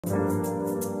So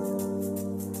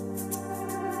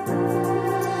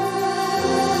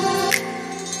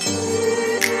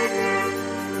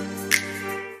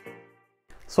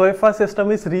if a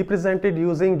system is represented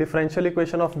using differential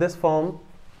equation of this form,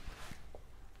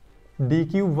 d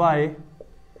cube y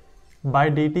by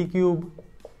dt cube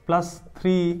plus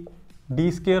 3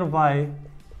 d square y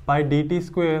by dt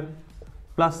square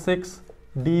plus 6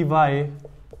 dy by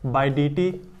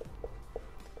dt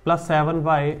plus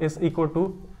 7y is equal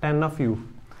to 10 of u.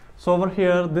 So over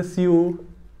here this u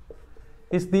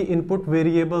is the input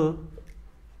variable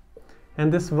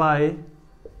and this y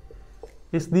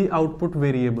is the output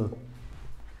variable.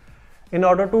 In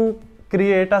order to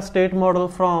create a state model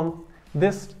from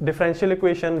this differential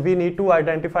equation, we need to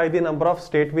identify the number of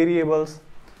state variables.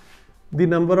 The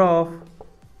number of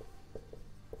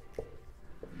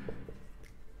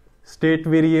state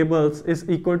variables is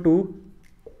equal to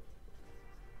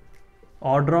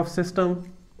order of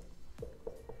system,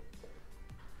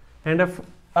 and if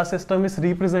a system is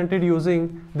represented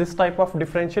using this type of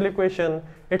differential equation,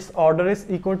 its order is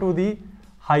equal to the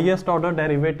highest order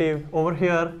derivative. Over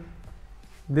here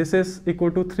this is equal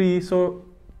to 3, so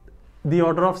the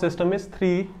order of system is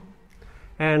 3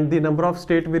 and the number of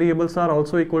state variables are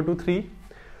also equal to 3.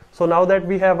 So now that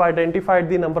we have identified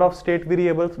the number of state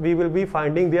variables, we will be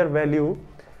finding their value.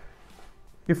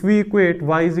 If we equate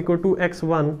y is equal to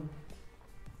x1,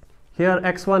 here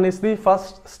x1 is the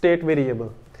first state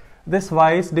variable. This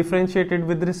y is differentiated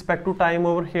with respect to time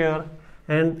over here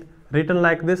and written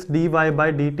like this, dy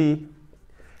by dt.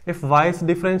 If y is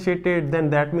differentiated, then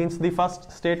that means the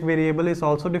first state variable is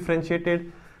also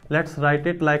differentiated. Let's write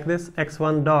it like this,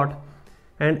 x1 dot,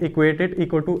 and equate it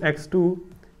equal to x2.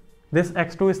 This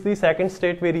x2 is the second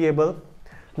state variable.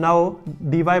 Now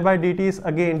dy by dt is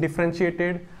again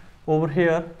differentiated over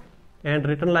here and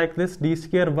written like this, d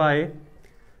square y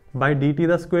by dt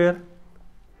the square.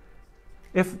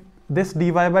 If this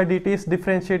dy by dt is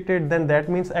differentiated, then that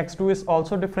means x2 is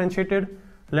also differentiated.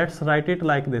 Let's write it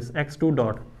like this, x2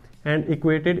 dot, and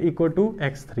equated equal to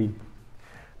x3.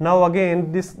 Now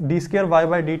again this d square y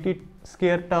by dt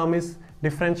square term is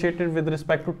differentiated with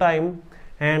respect to time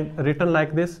and written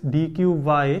like this, d cube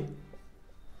y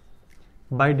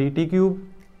by dt cube.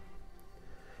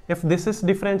 If this is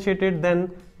differentiated, then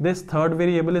this third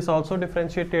variable is also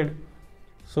differentiated,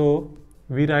 so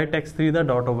we write x3 the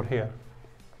dot over here.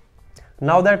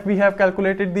 Now that we have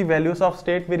calculated the values of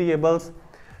state variables,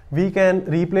 we can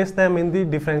replace them in the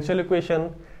differential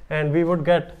equation and we would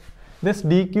get this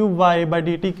d cube y by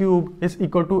dt cube is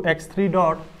equal to x3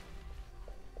 dot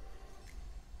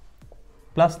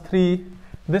plus 3.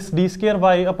 This d square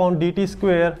y upon dt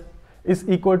square is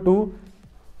equal to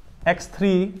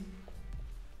x3.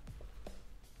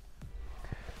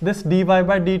 This dy by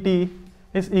dt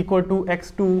is equal to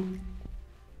x2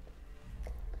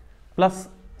 plus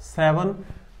 7.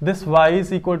 This y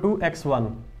is equal to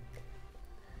x1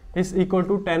 is equal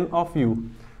to 10 of u.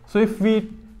 So if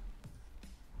we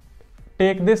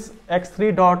take this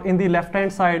x3 dot in the left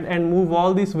hand side and move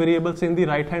all these variables in the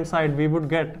right hand side, we would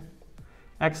get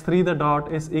x3 the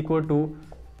dot is equal to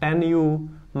 10u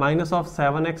minus of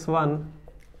 7x1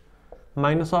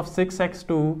 minus of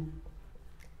 6x2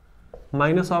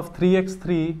 minus of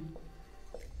 3x3,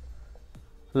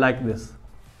 like this.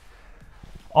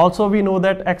 Also we know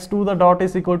that x2 the dot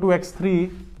is equal to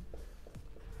x3.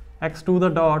 x2 the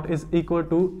dot is equal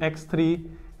to x3,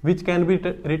 which can be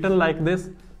written like this,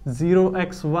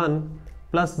 0x1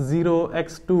 plus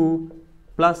 0x2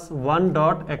 plus 1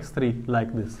 dot x3,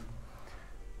 like this.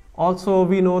 Also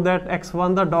we know that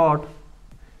x1 the dot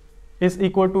is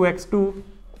equal to x2.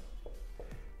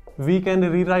 We can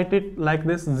rewrite it like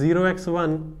this,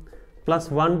 0x1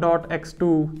 plus 1 dot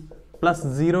x2 plus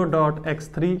 0 dot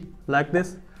x3, like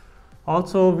this.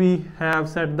 Also we have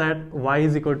said that y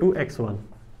is equal to x1.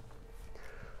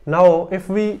 Now if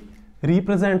we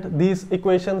represent these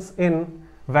equations in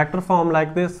vector form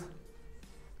like this,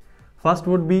 first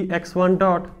would be x1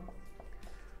 dot,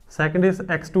 second is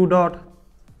x2 dot,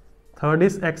 third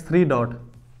is x3 dot,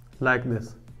 like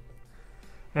this.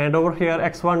 And over here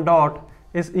x1 dot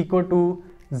is equal to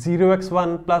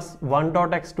 0x1 plus 1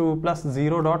 dot x2 plus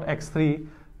 0 dot x3.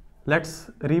 Let's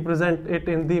represent it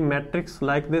in the matrix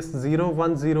like this, 0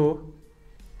 1 0,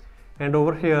 and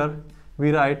over here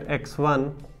we write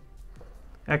x1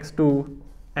 x2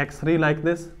 x3, like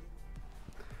this.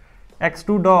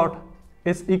 x2 dot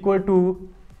is equal to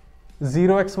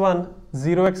 0x1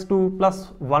 0x2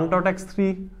 plus 1 dot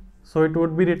x3, so it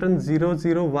would be written 0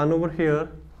 0 1 over here,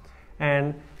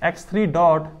 and x3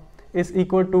 dot is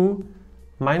equal to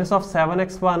minus of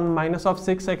 7x1 minus of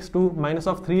 6x2 minus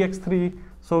of 3x3,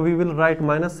 so we will write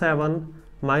minus 7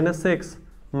 minus 6,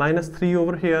 minus 3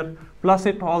 over here, plus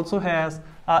it also has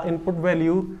a input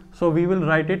value, so we will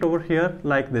write it over here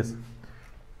like this: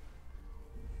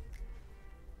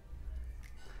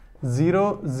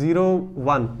 0, 0,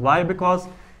 1. Why? Because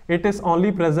it is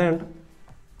only present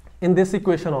in this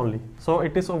equation only, so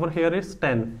it is over here is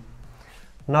 10.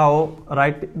 Now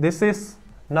this is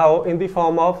now in the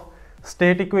form of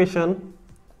state equation.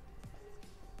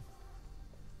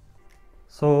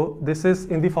 So this is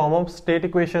in the form of state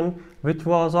equation, which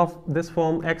was of this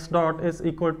form: x dot is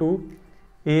equal to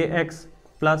ax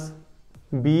plus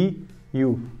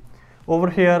bu. Over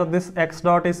here this x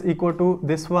dot is equal to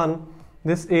this one.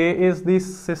 This A is the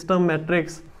system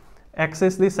matrix, x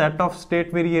is the set of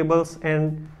state variables,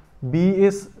 and B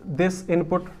is this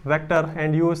input vector,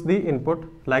 and U is the input,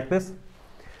 like this.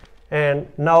 And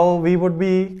now we would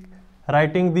be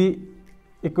writing the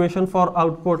equation for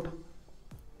output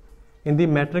in the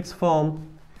matrix form.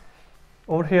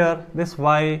 Over here this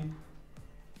y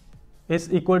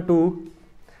is equal to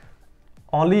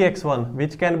only x1,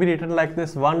 which can be written like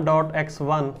this: 1 dot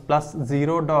x1 plus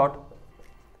 0 dot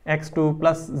x2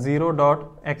 plus 0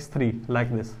 dot x3,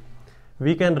 like this.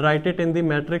 We can write it in the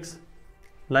matrix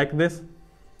like this: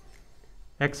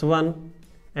 x1,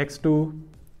 x2,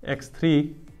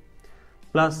 x3,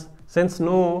 plus, since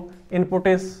no input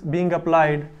is being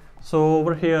applied, so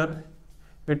over here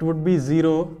it would be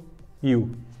 0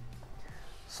 u.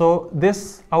 So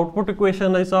this output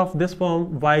equation is of this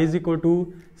form: y is equal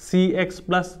to cx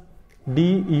plus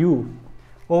du.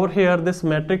 Over here this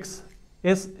matrix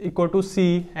is equal to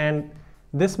C, and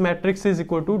this matrix is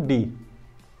equal to D.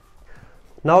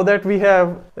 Now that we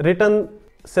have written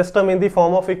system in the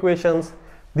form of equations,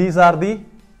 these are the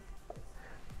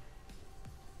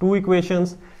two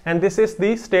equations, and this is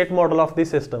the state model of the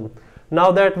system.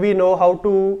 Now that we know how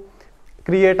to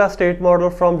create a state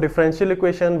model from differential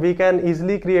equation, we can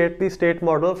easily create the state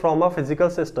model from a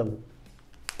physical system.